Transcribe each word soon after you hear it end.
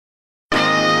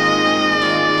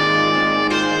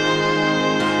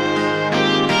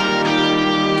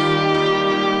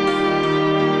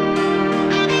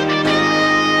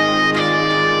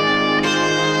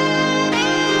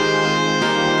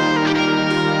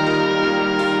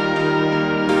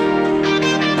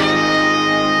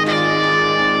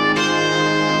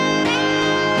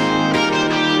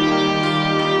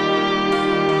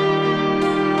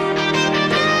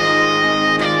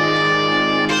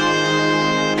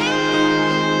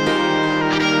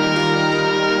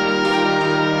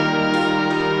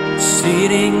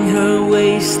sitting her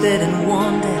wasted and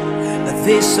wandered at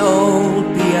this old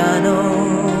piano,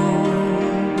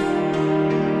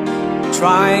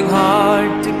 trying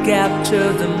hard to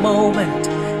capture the moment.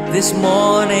 This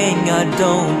morning I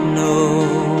don't know,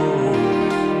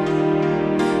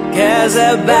 'cause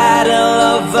a battle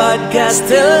of vodka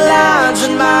still lies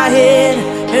in my head,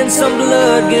 and some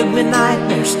blood give me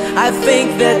nightmares. I think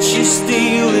that she's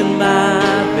still in my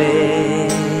bed.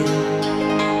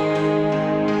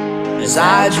 As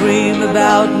I dream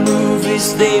about movies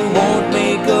they won't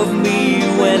make of me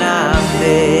when I'm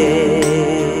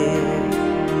dead.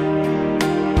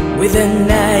 With an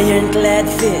ironclad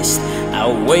fist I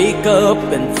wake up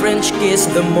and French kiss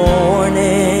the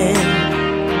morning,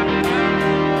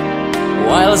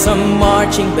 while some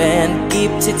marching band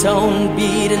keeps its own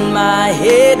beat in my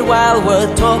head while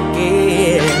we're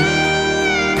talking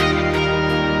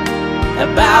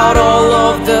about all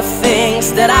of the things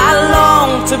that I long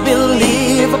to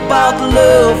believe about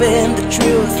love and the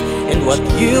truth, and what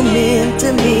you mean to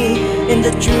me. And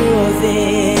the truth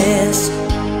is,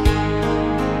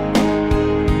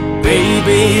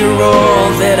 baby, you're all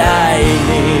that I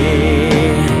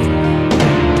need.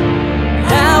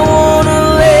 I wanna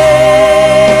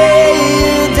lay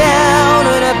you down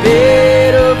on a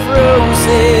bed of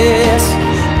roses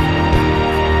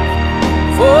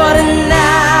for the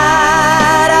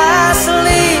night. I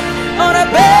sleep on a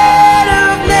bed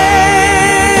of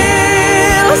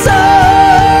nails. Oh,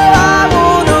 I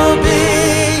wanna be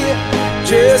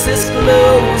just as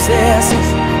close as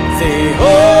the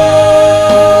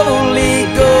Holy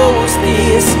Ghost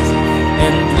is,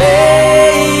 and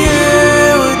lay you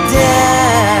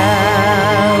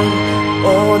down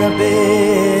on a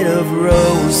bed of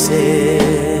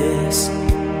roses.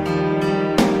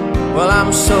 Well,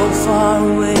 I'm so far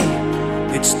away,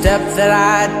 each step that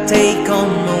I take on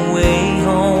the way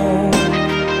home.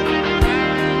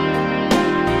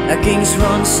 A king's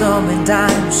ransom and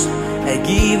dimes I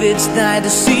give each night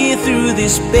to see through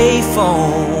this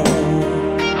payphone.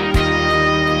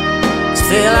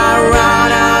 Still I run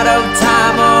out of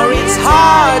time, or it's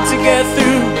hard to get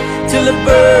through, till a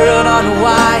bird on a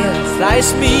wire flies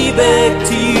me back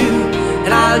to you,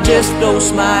 and I'll just close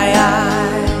my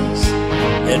eyes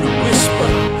and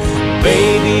whisper,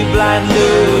 baby, blind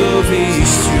love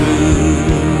is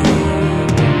true.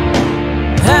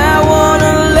 I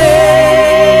wanna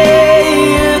lay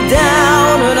you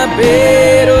down on a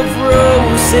bed of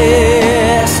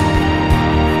roses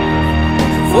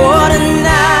for the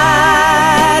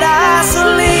night. I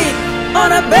sleep on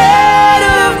a bed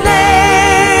of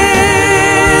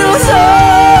nails. Oh,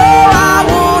 I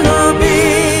wanna be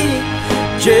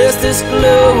just as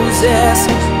close as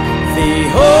the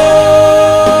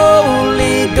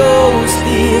Holy Ghost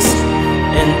is,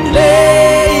 and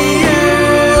lay you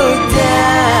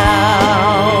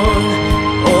down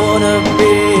on a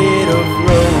bed of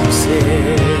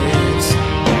roses.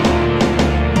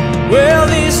 Well,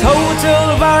 this hotel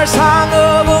of ours hung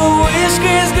over,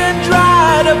 whiskey's got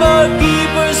dried, a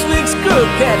barkeeper speaks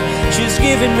crooked, she's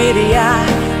giving me the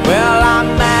eye. Well, I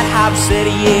might have said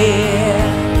yeah,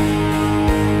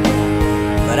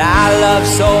 but I love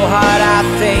so hard I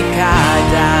think I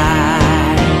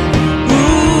died.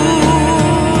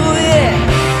 Ooh, yeah.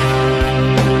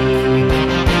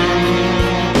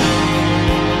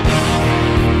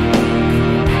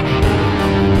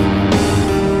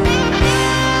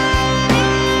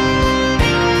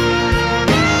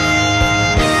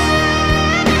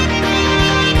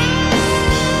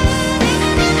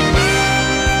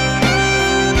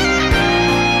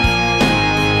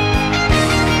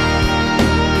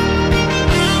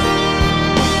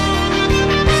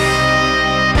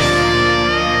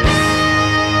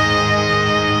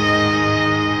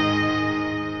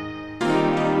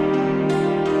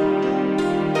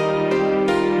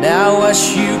 Now as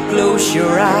you close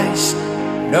your eyes,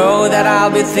 know that I'll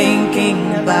be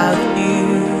thinking about you,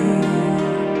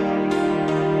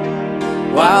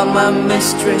 while my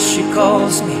mistress, she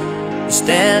calls me, you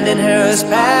stand in her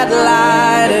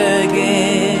spotlight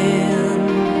again.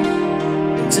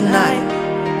 Tonight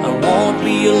I won't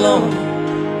be alone,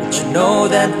 but you know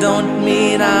that don't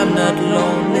mean I'm not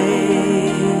lonely.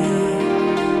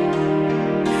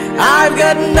 I've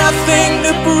got nothing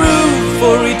to prove,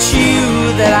 for it's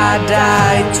you that I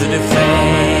died to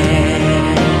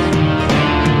defend.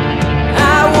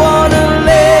 I wanna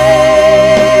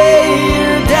lay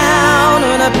you down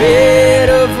on a bed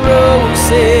of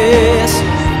roses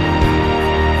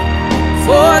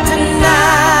for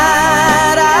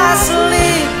tonight. I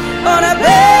sleep on a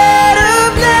bed of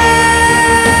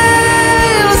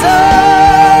nails. Oh,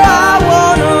 I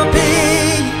wanna be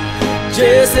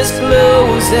just as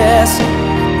close roses.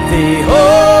 The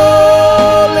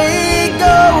Holy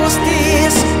Ghost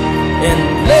is and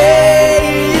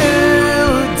lay you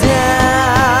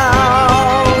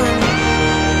down.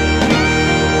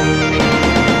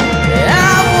 I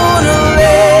wanna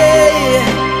lay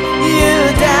you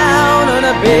down on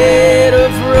a bed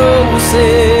of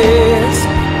roses.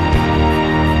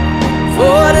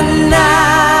 For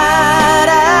tonight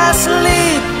I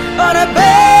sleep on a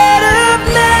bed of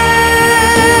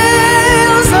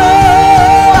nails. Oh,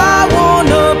 I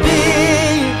wanna be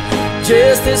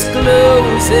just as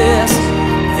close as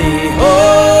the